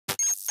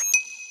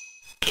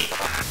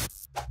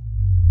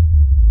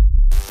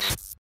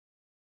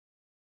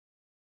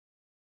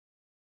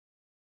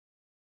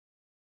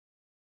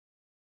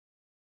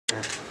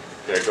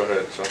go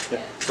ahead.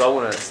 So I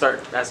want to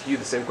start asking you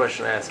the same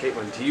question I asked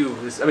Caitlin. To you,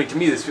 to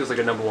me, this feels like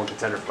a #1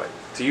 contender fight.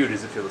 To you,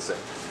 does it feel the same?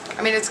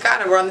 I mean, it's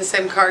got to. We're on the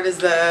same card as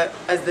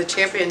the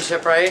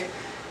championship, right?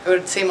 It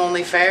would seem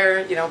only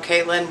fair. You know,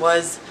 Caitlin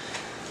was,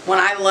 when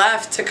I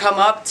left to come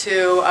up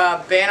to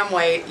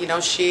bantamweight, you know,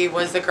 she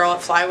was the girl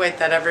at flyweight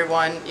that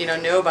everyone, you know,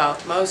 knew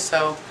about most.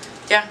 So,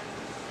 yeah,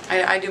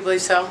 I do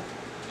believe so.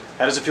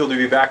 How does it feel to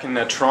be back in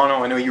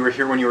Toronto? I know you were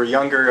here when you were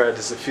younger.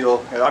 Does it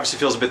feel, it obviously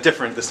feels a bit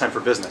different this time for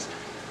business?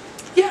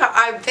 Yeah,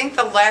 I think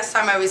the last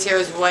time I was here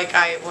was like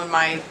when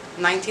my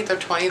 19th or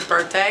 20th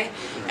birthday,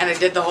 and I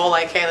did the whole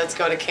like, hey, let's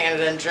go to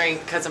Canada and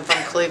drink because I'm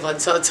from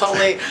Cleveland, so it's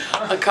only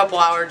a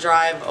couple-hour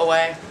drive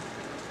away.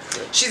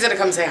 She's gonna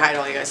come say hi to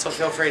all you guys, so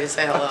feel free to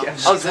say hello. Okay.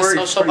 She's a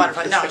social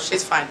butterfly. No,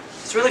 she's fine.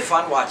 It's really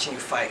fun watching you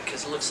fight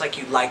because it looks like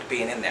you like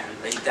being in there.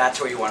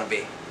 That's where you want to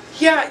be.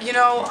 Yeah, you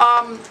know,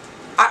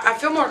 I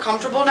feel more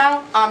comfortable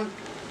now.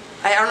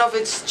 I don't know if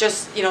it's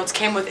just, you know, it's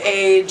came with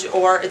age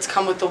or it's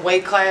come with the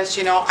weight class,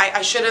 you know.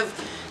 I should have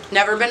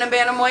never been a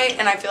bantamweight,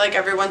 and I feel like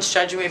everyone's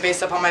judging me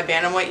based upon my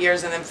bantamweight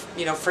years and then,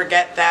 you know,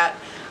 forget that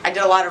I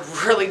did a lot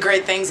of really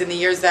great things in the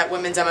years that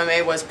women's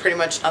MMA was pretty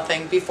much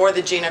nothing. Before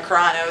the Gina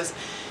Carano's,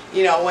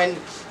 you know,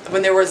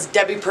 when there was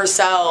Debbie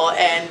Purcell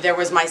and there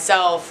was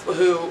myself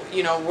who,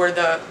 you know, were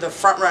the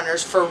front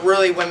runners for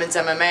really women's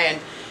MMA, and,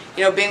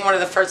 you know, being one of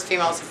the first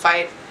females to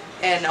fight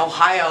in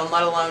Ohio, and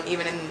let alone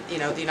even in, you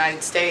know, the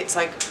United States,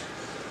 like,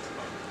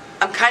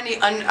 I'm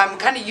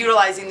kind of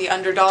utilizing the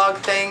underdog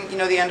thing, you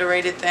know, the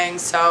underrated thing.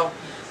 So,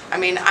 I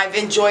mean, I've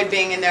enjoyed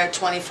being in there at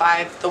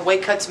 25. The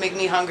weight cuts make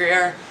me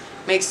hungrier,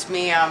 makes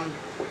me,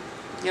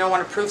 you know,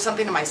 want to prove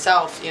something to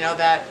myself. You know,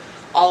 that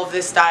all of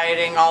this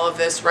dieting, all of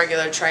this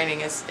regular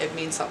training it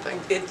means something.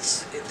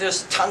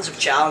 There's tons of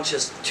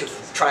challenges to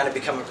trying to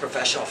become a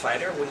professional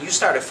fighter. When you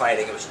started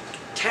fighting, it was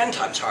 10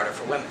 times harder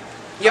for women.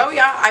 Yo,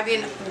 yeah. I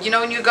mean, you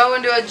know, when you go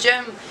into a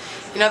gym,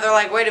 you know, they're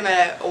like, wait a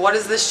minute, what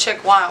does this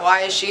chick want? Why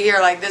is she here?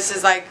 Like, this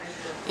is like,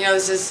 you know,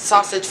 this is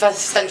Sausage Fest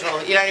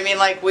Central. You know what I mean?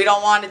 Like, we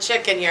don't want a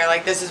chick in here.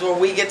 Like, this is where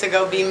we get to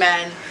go be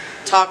men,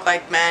 talk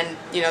like men,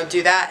 you know,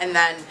 do that. And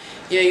then,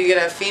 you know, you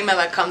get a female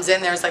that comes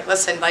in there, it's like,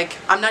 listen, like,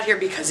 I'm not here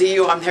because of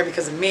you. I'm here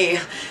because of me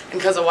and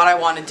because of what I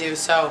want to do.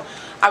 So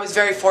I was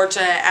very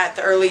fortunate at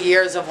the early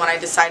years of when I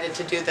decided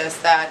to do this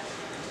that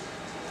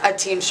a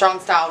Team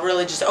Strong Style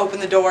really just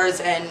opened the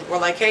doors, and we're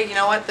like, hey, you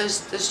know what,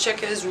 this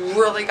chick has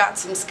really got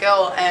some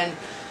skill, and,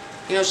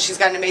 you know, she's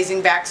got an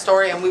amazing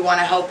backstory, and we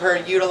want to help her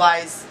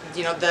utilize,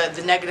 you know,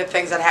 the negative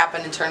things that happen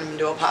and turn them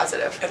into a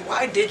positive. And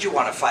why did you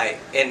want to fight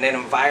in an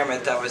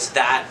environment that was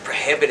that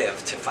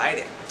prohibitive to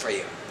fighting for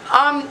you?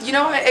 You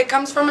know, it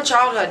comes from a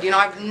childhood. You know,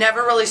 I've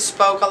never really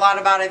spoke a lot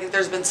about it. I think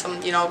there's been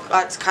some, you know,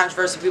 lots of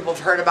controversy people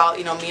have heard about,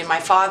 you know, me and my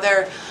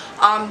father.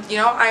 You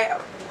know,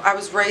 I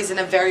was raised in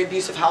a very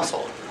abusive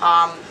household.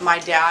 My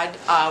dad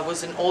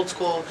was an old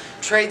school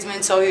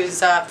tradesman, so he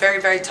was a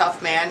very, very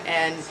tough man,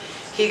 and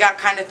he got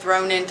kind of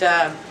thrown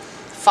into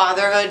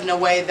fatherhood in a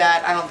way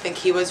that I don't think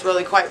he was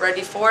really quite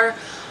ready for.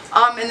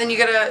 And then you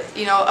get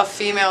a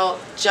female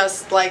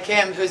just like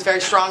him who's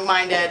very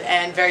strong-minded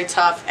and very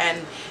tough, and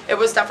it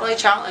was definitely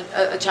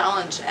a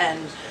challenge. And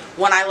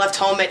when I left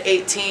home at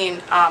 18, you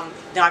know,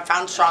 I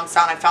found Strong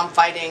Style, I found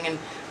fighting, and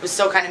was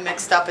still kind of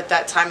mixed up at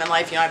that time in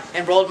life. You know, I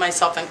enrolled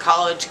myself in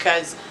college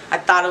because I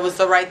thought it was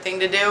the right thing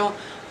to do.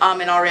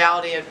 In all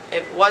reality,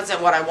 it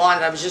wasn't what I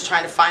wanted. I was just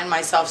trying to find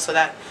myself, so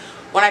that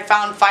when I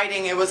found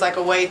fighting, it was like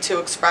a way to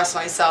express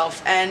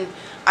myself. And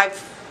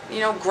I've, you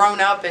know, grown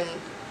up and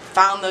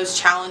found those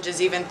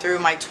challenges even through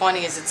my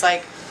 20s. It's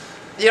like,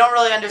 you don't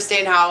really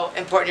understand how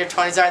important your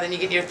 20s are, then you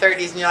get in your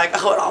 30s and you're like,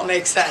 oh, it all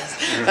makes sense.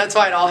 That's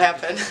why it all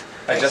happened.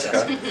 Hi,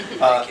 Jessica.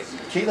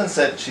 Caitlin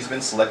said she's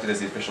been selected as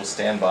the official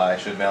standby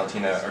should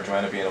Valentina or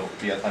Joanna be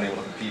unable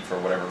to compete for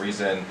whatever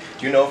reason.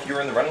 Do you know if you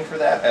were in the running for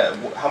that?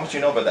 How much do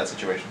you know about that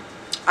situation?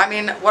 I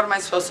mean, what am I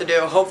supposed to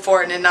do? Hope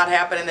for it and it not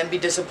happen and then be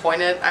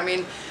disappointed? I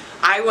mean,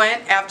 I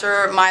went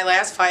after my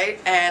last fight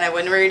and I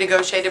went and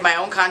renegotiated my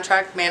own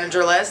contract,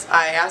 managerless.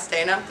 I asked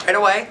Dana right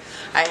away.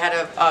 I had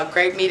a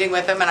great meeting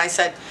with him, and I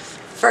said,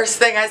 first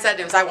thing I said to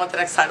him was, I want the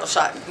next title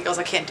shot. He goes,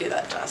 I can't do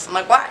that, Jess. I'm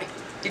like, why?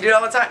 You do it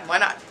all the time. Why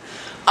not?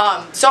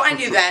 So I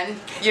knew then,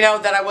 you know,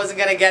 that I wasn't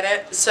going to get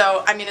it.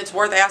 So, I mean, it's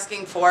worth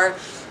asking for.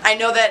 I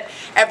know that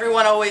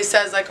everyone always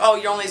says, like, oh,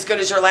 you're only as good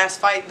as your last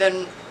fight.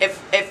 Then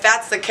if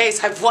that's the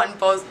case, I've won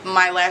both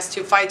my last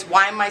 2 fights.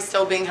 Why am I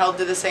still being held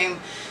to the same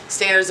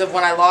standards of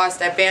when I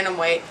lost at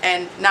bantamweight?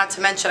 And not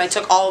to mention, I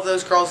took all of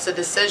those girls to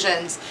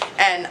decisions,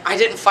 and I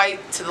didn't fight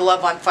to the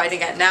level I'm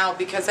fighting at now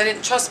because I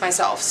didn't trust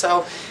myself.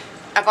 So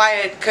if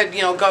I could,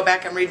 you know, go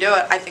back and redo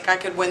it, I think I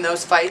could win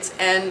those fights.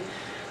 And,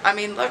 I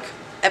mean, look,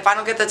 if I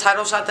don't get the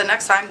title shot the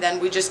next time, then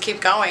we just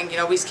keep going. You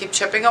know, we just keep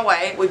chipping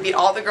away. We beat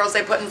all the girls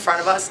they put in front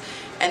of us.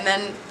 And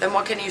then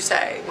what can you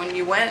say when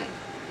you win?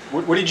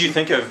 What did you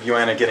think of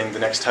Joanna getting the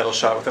next title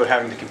shot without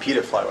having to compete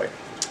at flyweight?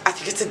 I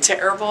think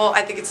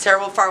it's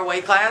terrible for our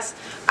weight class.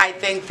 I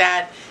think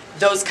that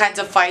those kinds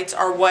of fights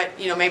are what,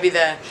 you know, maybe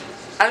I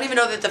don't even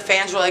know that the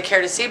fans really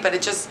care to see, but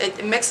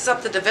it mixes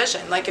up the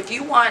division. Like, if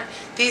you want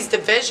these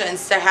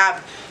divisions to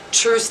have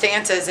true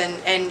stances,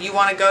 and you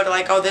want to go to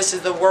like, oh, this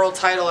is the world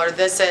title, or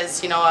this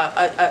is, you know,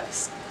 I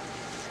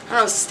don't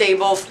know,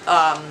 stable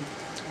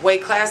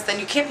weight class, then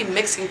you can't be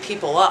mixing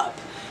people up.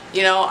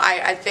 You know,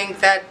 I think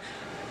that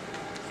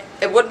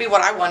it wouldn't be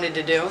what I wanted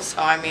to do.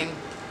 So I mean,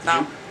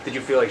 no. Did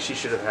you feel like she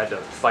should have had to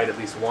fight at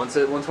least once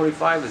at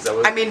 125? Is that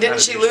what? I mean, didn't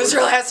she lose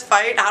her last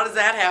fight? How does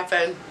that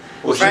happen?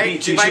 Well,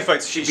 right?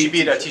 she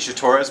beat Tisha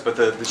Torres, but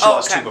she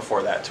lost two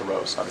before that to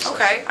Rose, obviously.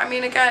 Okay, I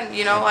mean, again,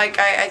 you know, like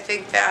I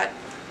think that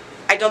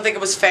I don't think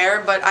it was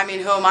fair, but I mean,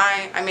 who am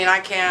I? I mean, I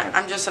can't.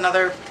 I'm just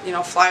another, you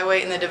know,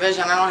 flyweight in the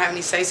division. I don't have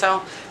any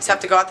say-so. Just have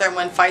to go out there and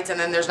win fights, and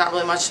then there's not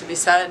really much to be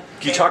said.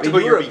 You talked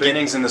about your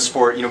beginnings in the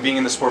sport. You know, being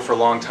in the sport for a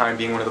long time,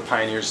 being one of the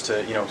pioneers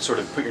to, you know, sort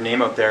of put your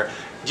name out there.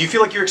 Do you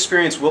feel like your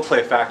experience will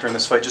play a factor in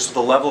this fight, just with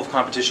the level of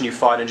competition you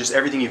fought and just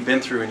everything you've been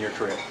through in your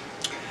career?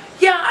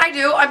 Yeah, I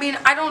do. I mean,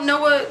 I don't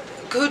know what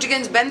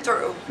Kujagin's been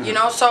through, you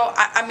know, so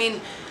I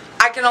mean,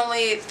 I can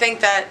only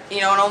think that,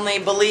 you know, and only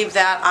believe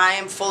that I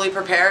am fully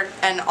prepared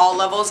in all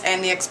levels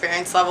and the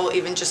experience level,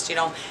 even just, you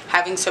know,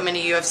 having so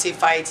many UFC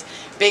fights,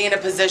 being in a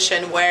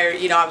position where,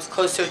 you know, I was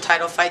close to a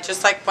title fight,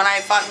 just like when I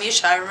fought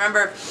Misha. I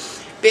remember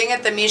being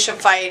at the Misha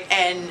fight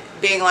and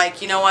being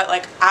like, you know what,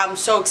 like, I'm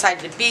so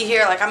excited to be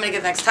here, like, I'm going to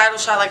get the next title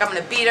shot, like, I'm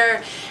going to beat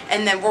her,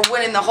 and then we're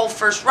winning the whole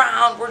first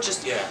round, we're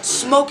just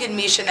smoking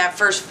Misha in that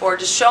first four,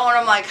 just showing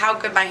him, like, how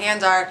good my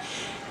hands are.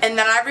 And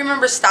then I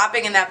remember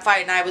stopping in that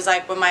fight, and I was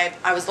like, when my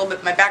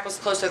back was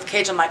close to the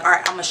cage, I'm like, all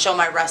right, I'm gonna show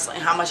my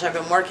wrestling, how much I've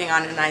been working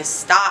on it. And I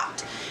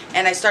stopped,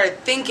 and I started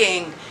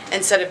thinking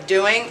instead of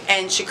doing,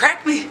 and she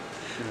cracked me,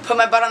 put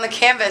my butt on the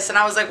canvas, and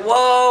I was like,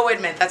 whoa, wait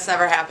a minute, that's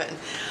never happened.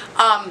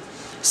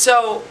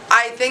 So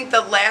I think the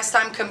last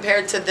time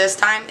compared to this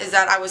time is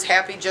that I was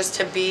happy just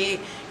to be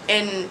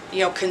in,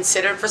 you know,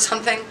 considered for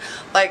something.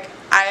 Like,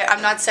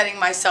 I'm not setting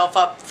myself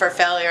up for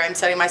failure. I'm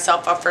setting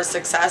myself up for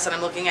success, and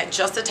I'm looking at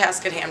just the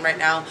task at hand right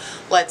now.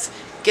 Let's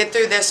get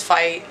through this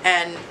fight,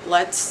 and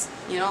let's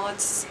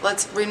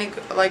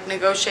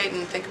negotiate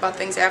and think about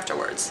things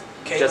afterwards.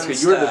 Jessica,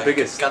 you were the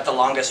biggest. Got the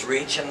longest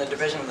reach in the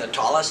division, the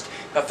tallest.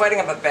 But fighting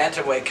up at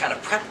bantamweight kind of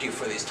prepped you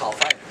for these tall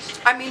fighters.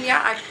 I mean,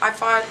 yeah, I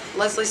fought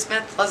Leslie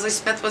Smith. Leslie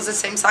Smith was the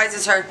same size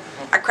as her.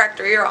 I cracked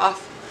her ear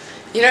off.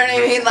 You know what I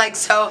mean? Like,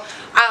 so,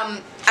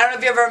 I don't know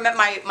if you ever met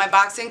my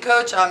boxing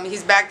coach.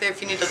 He's back there if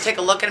you need to take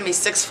a look at him. He's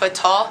 6 foot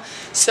tall,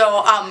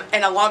 so,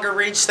 and a longer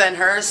reach than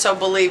her. So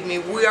believe me,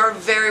 we are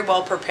very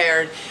well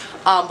prepared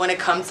when it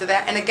comes to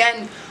that. And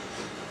again,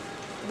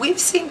 we've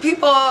seen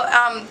people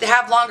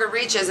have longer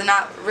reaches and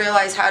not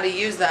realize how to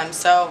use them.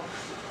 So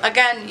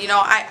again, you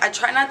know, I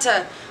try not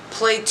to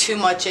play too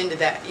much into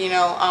that, you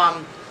know. I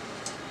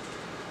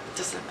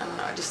don't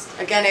know,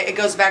 again, it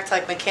goes back to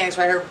like mechanics,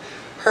 right?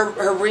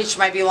 Her reach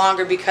might be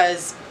longer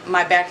because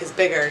my back is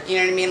bigger, you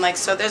know what I mean? Like,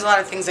 so there's a lot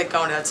of things that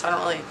go into it, so I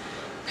don't really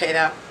pay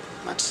that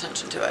much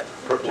attention to it.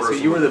 So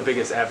you were the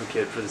biggest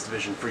advocate for this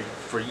division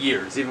for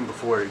years, even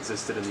before it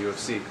existed in the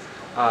UFC.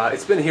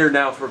 It's been here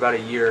now for about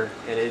a year,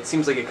 and it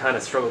seems like it kind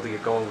of struggled to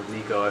get going with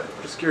Nico.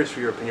 I'm just curious for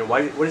your opinion.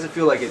 What does it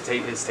feel like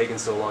it's taken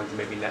so long to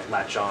maybe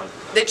latch on?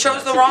 They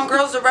chose the wrong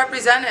girls to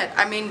represent it.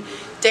 I mean,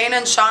 Dana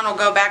and Sean will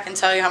go back and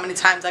tell you how many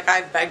times, like,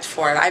 I've begged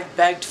for it. I've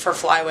begged for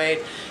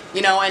flyweight,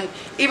 you know, and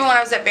even when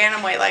I was at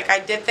bantamweight, like, I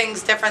did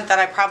things different that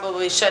I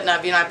probably shouldn't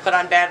have. You know, I put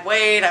on bad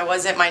weight. I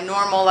wasn't my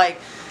normal, like,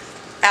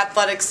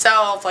 athletic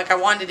self. Like, I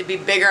wanted to be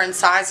bigger in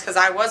size because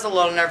I was a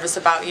little nervous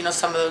about, you know,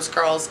 some of those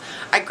girls.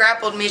 I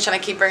grappled Misha, and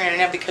I keep bringing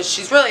her in because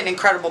she's really an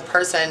incredible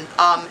person,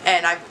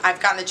 and I've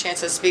gotten the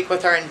chance to speak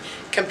with her and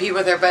compete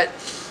with her. But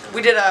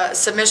we did a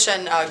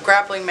submission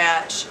grappling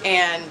match,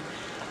 and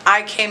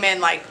I came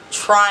in like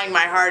trying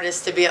my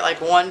hardest to be at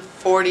like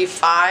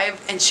 145,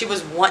 and she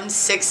was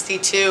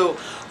 162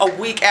 a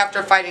week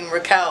after fighting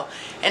Raquel.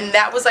 And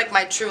that was like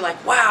my true,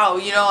 like, wow,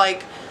 you know,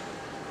 like,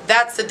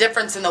 that's the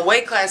difference in the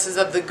weight classes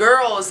of the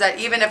girls, that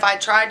even if I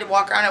tried to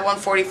walk around at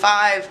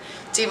 145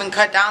 to even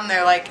cut down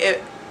there, like,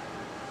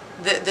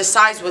 the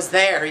size was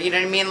there, you know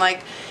what I mean?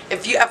 Like,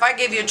 if I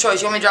gave you a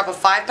choice, you want me to drop a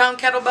 5-pound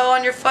kettlebell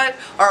on your foot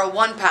or a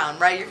 1 pound,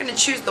 right? You're going to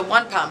choose the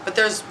 1 pound, but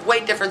there's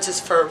weight differences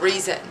for a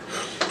reason.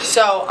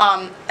 So,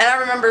 and I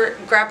remember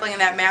grappling in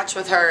that match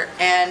with her,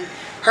 and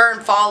her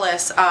and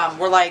Flawless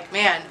were like,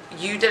 man,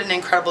 you did an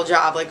incredible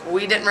job. Like,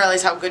 we didn't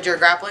realize how good your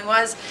grappling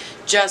was.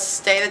 Just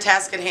stay the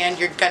task at hand.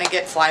 You're going to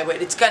get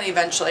flyweight. It's going to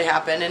eventually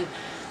happen. And,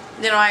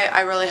 you know,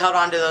 I really held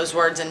on to those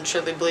words and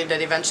truly believed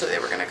that eventually they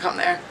were going to come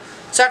there.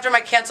 So after my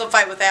canceled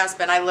fight with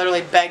Aspen, I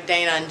literally begged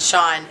Dana and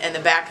Sean in the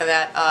back of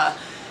that,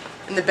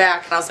 and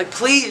I was like,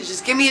 please,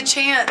 just give me a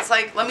chance.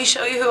 Like, let me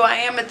show you who I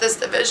am at this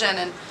division.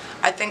 And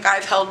I think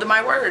I've held to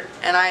my word,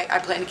 and I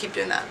plan to keep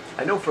doing that.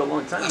 I know for a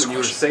long time when you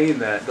were saying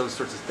that, those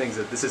sorts of things,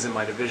 that this isn't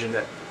my division,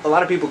 that a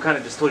lot of people kind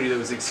of just told you there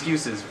was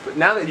excuses. But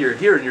now that you're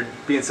here and you're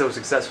being so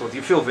successful, do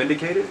you feel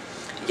vindicated?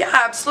 Yeah,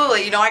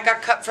 absolutely. You know, I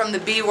got cut from the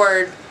B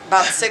word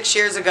about 6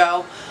 years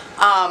ago,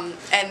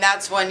 and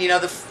that's when,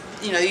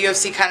 the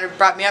UFC kind of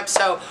brought me up.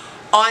 So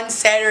on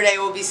Saturday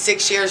will be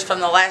 6 years from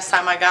the last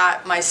time I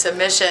got my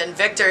submission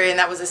victory, and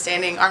that was a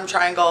standing arm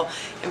triangle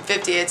in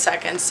 58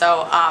 seconds.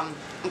 So I'm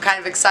kind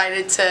of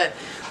excited to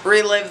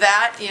relive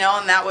that, you know,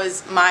 and that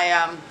was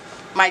my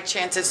my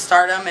chance at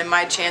stardom and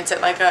my chance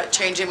at like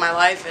changing my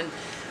life, and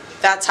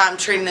that's how I'm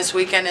treating this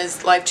weekend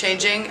as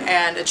life-changing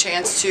and a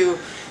chance to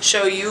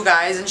show you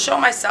guys and show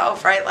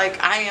myself, right?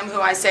 Like, I am who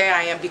I say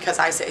I am because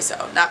I say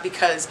so, not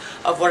because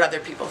of what other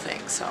people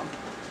think. So,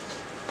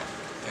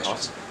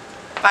 Awesome.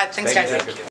 but thanks, guys. Thank you.